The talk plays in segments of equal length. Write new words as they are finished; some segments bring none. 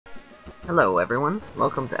Hello everyone,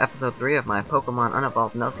 welcome to episode 3 of my Pokemon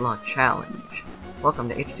Unevolved Nuzlocke challenge. Welcome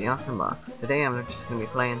to AwesomeBox. Today I'm just going to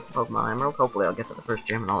be playing Pokemon Emerald. Hopefully I'll get to the first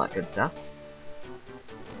gym and all that good stuff.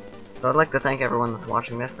 So I'd like to thank everyone that's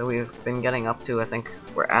watching this. So we've been getting up to, I think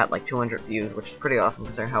we're at like 200 views, which is pretty awesome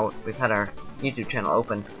considering how we've had our YouTube channel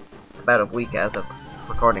open about a week as of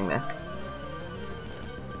recording this.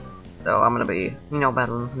 So I'm going to be,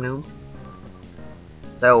 battling some noobs.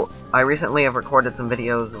 So, I recently have recorded some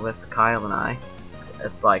videos with Kyle and I.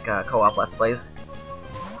 It's like co-op Let's Plays.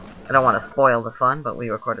 I don't want to spoil the fun, but we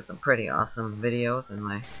recorded some pretty awesome videos, and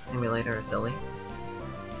my emulator is silly.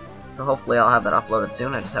 So hopefully I'll have that uploaded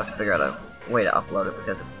soon. I just have to figure out a way to upload it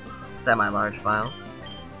because it's semi-large files.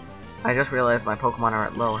 I just realized my Pokemon are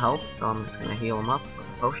at low health, so I'm just going to heal them up with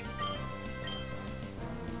a potion.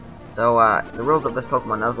 So, the rules of this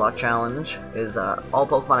Pokemon Nuzlocke challenge is, all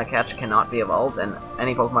Pokemon I catch cannot be evolved, and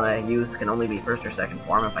any Pokemon I use can only be first or second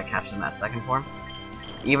form if I catch them at second form.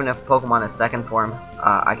 Even if Pokemon is second form,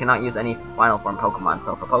 I cannot use any final form Pokemon,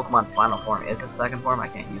 so if a Pokemon's final form is its second form, I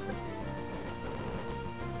can't use it.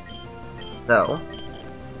 So,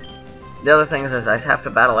 the other thing is I have to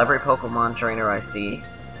battle every Pokemon trainer I see.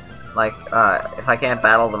 Like, if I can't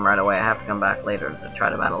battle them right away, I have to come back later to try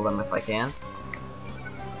to battle them if I can.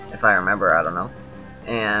 If I remember, I don't know.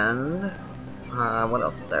 And what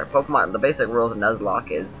else is there? Pokemon. The basic rules of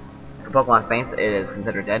Nuzlocke is, if a Pokemon faints, it is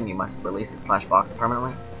considered dead, and you must release its flash box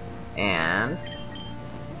permanently. And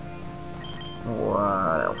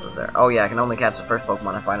what else is there? Oh yeah, I can only catch the first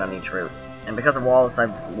Pokemon I find on each route. And because of Wallace,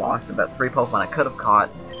 I've lost about 3 Pokemon I could have caught.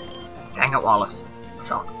 Dang it, Wallace!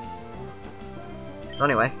 So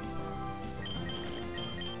anyway,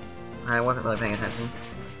 I wasn't really paying attention.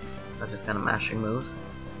 I was just kind of mashing moves.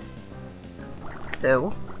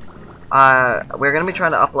 So, we're going to be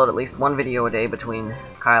trying to upload at least 1 video a day between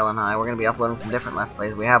Kyle and I. We're going to be uploading some different Let's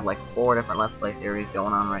Plays. We have like 4 different Let's Play series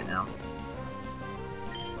going on right now.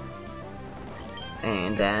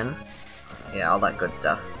 And then, yeah, all that good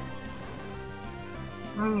stuff.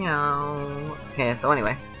 Okay, so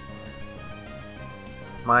anyway.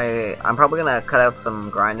 I'm probably going to cut out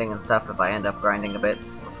some grinding and stuff if I end up grinding a bit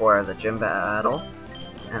before the gym battle.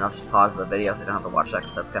 And I'll just pause the video so you don't have to watch that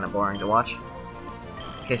because that's kind of boring to watch.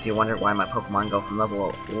 In case you wonder why my Pokemon go from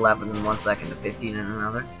level 11 in 1 second to 15 in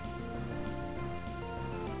another.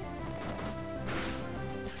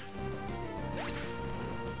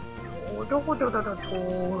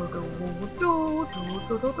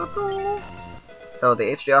 So the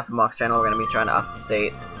AwesomeBox channel, we're going to be trying to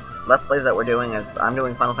update Let's Plays that we're doing as I'm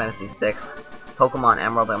doing Final Fantasy VI, Pokemon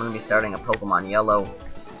Emerald. I'm going to be starting a Pokemon Yellow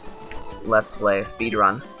Let's Play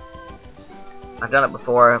speedrun. I've done it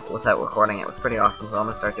before without recording it. It was pretty awesome, so I'm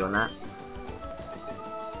gonna start doing that.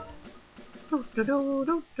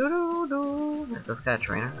 Is this guy a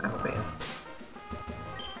trainer? I hope he is.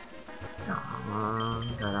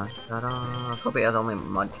 I hope he has only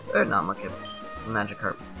not Mudkip,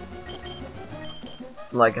 Magikarp.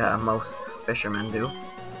 Like most fishermen do.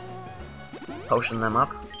 Potion them up.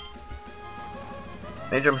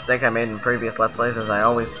 Major mistake I made in previous Let's Plays is I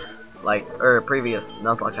always, previous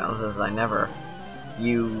Nuzlocke challenges, I never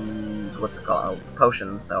use,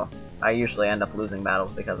 potions, so I usually end up losing battles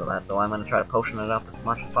because of that, so I'm going to try to potion it up as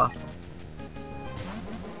much as possible.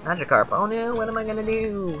 Magikarp, oh no, what am I going to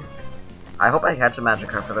do? I hope I catch a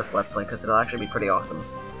Magikarp for this Let's Play, because it'll actually be pretty awesome.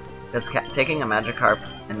 Because taking a Magikarp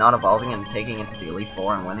and not evolving and taking it to the Elite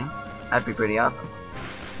Four and winning, that'd be pretty awesome.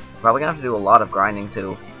 Probably going to have to do a lot of grinding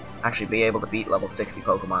to actually be able to beat level 60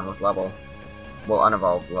 Pokemon with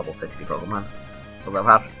unevolved level 60 Pokemon. So they'll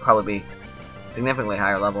have to probably be significantly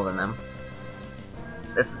higher level than them.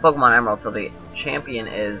 This is Pokemon Emerald, so the champion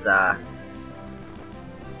is,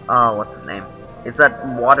 what's his name? It's that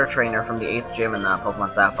water trainer from the 8th gym in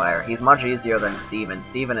Pokemon Sapphire. He's much easier than Steven.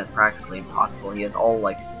 Steven is practically impossible. He has all,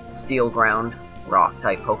 steel ground, rock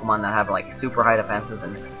type Pokemon that have, super high defenses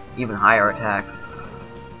and even higher attacks.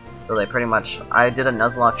 So they pretty much, I did a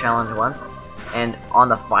Nuzlocke challenge once, and on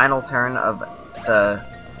the final turn of the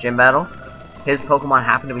gym battle, his Pokemon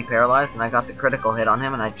happened to be paralyzed, and I got the critical hit on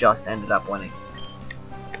him, and I just ended up winning.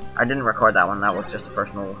 I didn't record that one, that was just a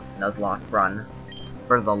personal Nuzlocke run.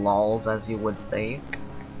 For the lols, as you would say.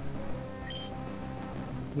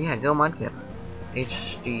 Yeah, go Mudkip.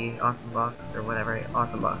 HD AwesomeBox, or whatever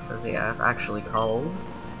AwesomeBox is actually called.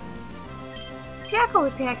 Jackal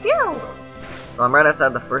attack you! So I'm right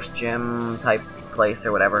outside the first gym type place,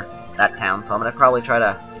 or whatever, that town, so I'm gonna probably try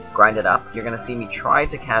to grind it up. You're gonna see me try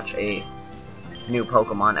to catch a new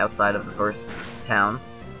Pokemon outside of the first town.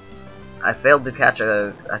 I failed to catch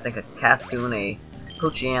I think a Cascoon, a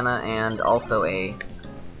Poochyena, and also a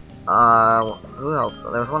Who else?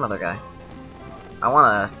 There was one other guy. I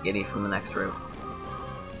want a Skitty from the next route.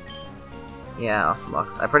 Yeah,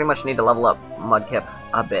 AwesomeBox. I pretty much need to level up Mudkip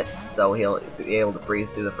a bit, so he'll be able to freeze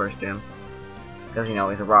through the first gym. Because, you know,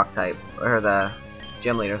 he's a rock type, or the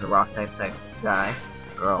gym leader's a rock type guy,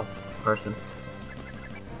 girl, person.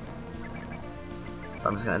 So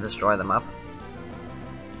I'm just gonna destroy them up.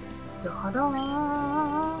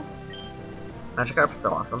 Da-da! Magikarp's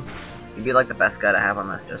still awesome. He'd be like the best guy to have on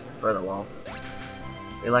this, just for the walls.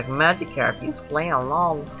 Be like, Magikarp, he's playing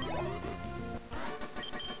along.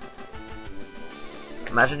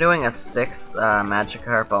 Imagine doing a 6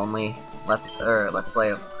 Magikarp only let's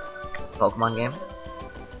play of Pokemon game.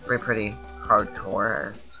 Pretty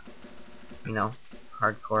hardcore, as you know,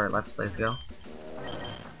 hardcore let's plays go.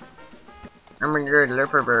 Oh my god,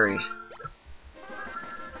 Lurper berries.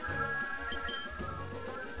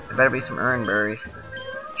 There better be some Urn berries.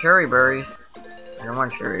 Cherry berries. I don't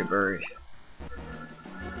want cherry berries.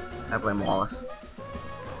 I blame Wallace.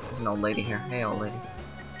 There's an old lady here. Hey, old lady.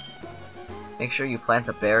 Make sure you plant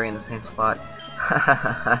a berry in the same spot.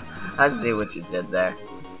 I see what you did there.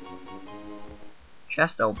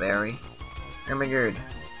 Chesto berry. Oh my god.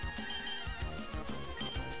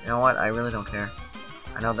 You know what? I really don't care.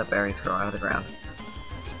 I know that berries grow out of the ground.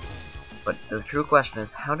 But the true question is,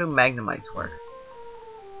 how do Magnemites work?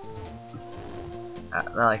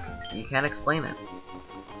 Like, you can't explain it.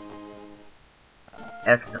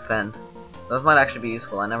 X defend. Those might actually be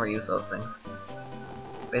useful. I never use those things.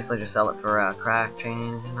 Basically just sell it for crack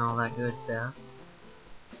change and all that good stuff.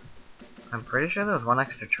 I'm pretty sure there was one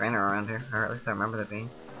extra trainer around here, or at least I remember there being.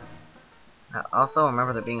 I also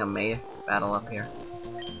remember there being a May battle up here.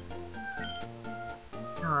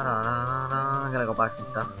 I'm gonna go buy some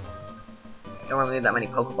stuff. Don't really need that many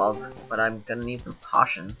Pokeballs, but I'm gonna need some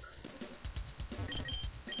potions.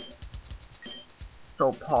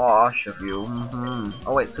 So posh of you.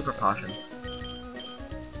 Oh wait, super potions.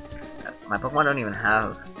 My Pokemon don't even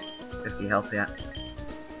have 50 health yet.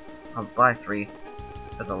 I'll buy 3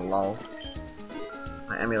 for the lull.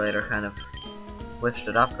 My emulator kind of switched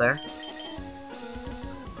it up there.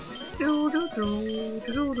 Okay.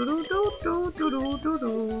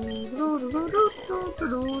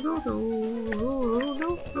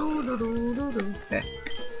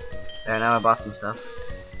 There, now I bought some stuff.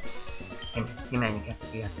 Hey man, you can't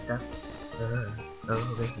see that stuff.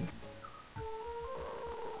 Over here.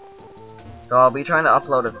 So I'll be trying to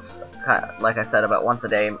upload it, like I said, about once a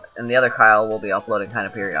day, and the other Kyle will be uploading kind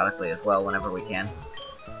of periodically as well, whenever we can.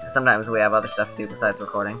 Sometimes we have other stuff to do besides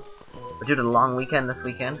recording. But due to the long weekend this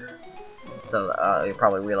weekend, so you'll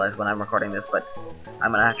probably realize when I'm recording this, but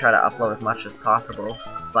I'm gonna try to upload as much as possible,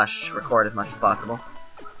 / record as much as possible.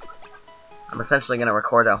 I'm essentially gonna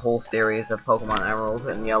record a whole series of Pokemon Emerald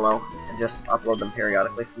and Yellow, and just upload them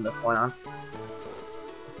periodically from this point on.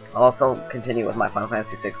 I'll also continue with my Final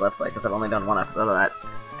Fantasy VI Let's Play, because I've only done one episode of that.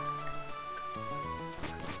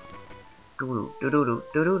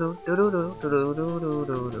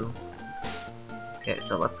 Okay,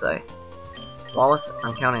 so let's say, Wallace,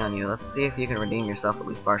 I'm counting on you. Let's see if you can redeem yourself at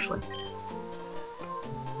least partially.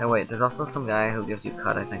 Oh wait, there's also some guy who gives you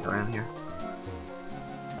cut, I think, around here.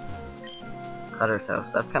 Cutter's house.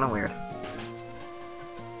 That's kind of weird.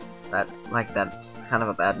 That's kind of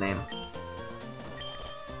a bad name.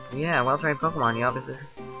 Yeah, well-trained Pokemon, you obviously.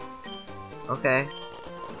 Okay.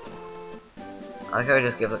 I like how I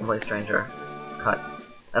just give a complete stranger cut.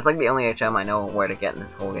 That's like the only HM I know where to get in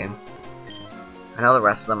this whole game. I know the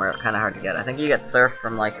rest of them are kind of hard to get. I think you get Surf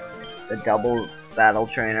from like the double battle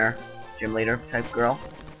trainer, gym leader type girl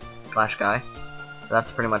 / guy. So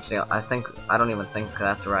that's pretty much the. I don't even think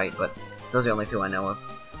that's right, but those are the only 2 I know of.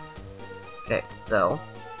 Okay, so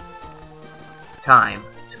time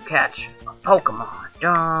to catch a Pokemon.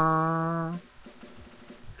 Dun!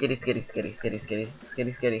 Skitty, skitty, skitty, skitty, skitty,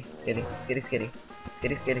 skitty, skitty, skitty, skitty, skitty, skitty,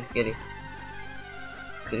 skitty, skitty,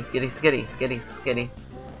 skitty, skitty, skitty, skitty, skitty.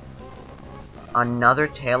 Another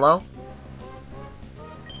Tailo?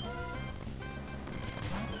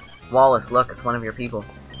 Wallace, look, it's one of your people.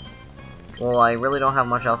 Well, I really don't have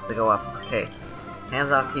much else to go up. Okay. Hands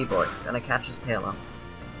off keyboard. Gonna catch his Tailo.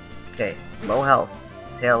 Okay. Low health.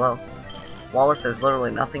 Tailo. Wallace, there's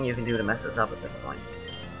literally nothing you can do to mess this up at this point.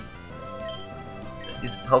 Just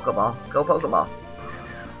use Pokeball. Go Pokeball.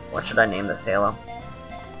 What should I name this Tailo?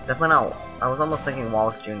 Definitely not. I was almost thinking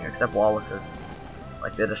Wallace Jr., except Wallace is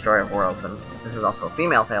like the Destroyer of Worlds, and this is also a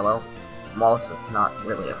female Tailo. Wallace is not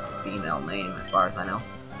really a female name, as far as I know.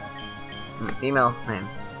 Female name.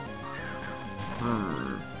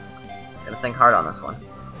 Gotta think hard on this one.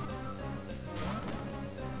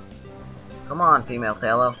 Come on, female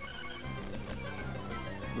Tailo.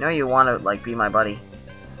 know you want to, like, be my buddy.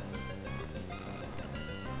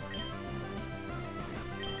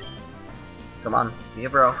 Come on, be a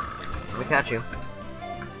bro. Let me catch you.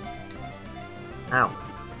 Ow.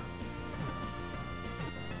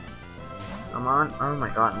 Come on. Oh my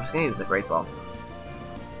god, I'm just gonna use the Great Ball.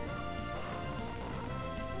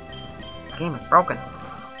 This game is broken.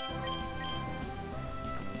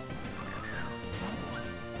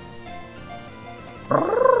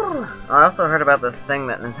 I also heard about this thing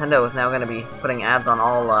that Nintendo is now going to be putting ads on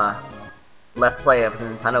all Let's Play of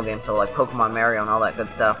Nintendo games, so like Pokemon, Mario, and all that good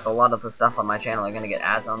stuff. So a lot of the stuff on my channel are going to get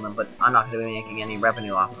ads on them, but I'm not going to be making any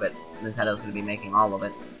revenue off of it. Nintendo's going to be making all of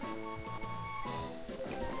it.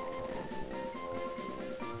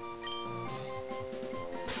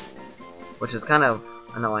 Which is kind of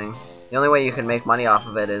annoying. The only way you can make money off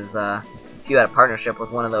of it is if you had a partnership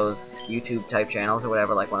with one of those YouTube type channels or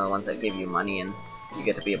whatever, like one of the ones that give you money and you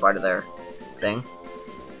get to be a part of their thing,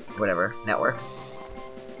 whatever, network.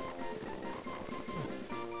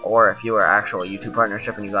 Or if you were actual YouTube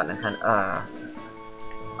partnership and you got Nintendo,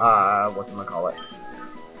 whatchamacallit,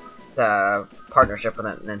 the partnership with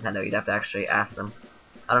Nintendo, you'd have to actually ask them.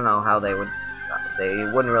 I don't know how they wouldn't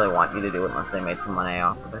really want you to do it unless they made some money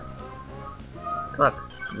off of it. Look,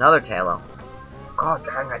 another Tailo. God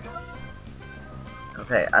dang it.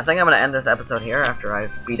 Okay, I think I'm gonna end this episode here after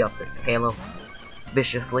I've beat up this Tailo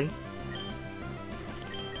viciously.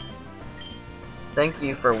 Thank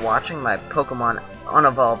you for watching my Pokemon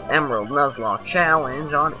Unevolved Emerald Nuzlocke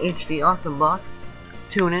challenge on HD AwesomeBox.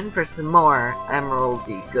 Tune in for some more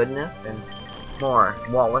emeraldy goodness and more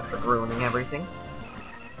wallets of ruining everything.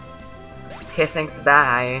 Okay, thanks,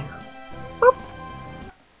 bye.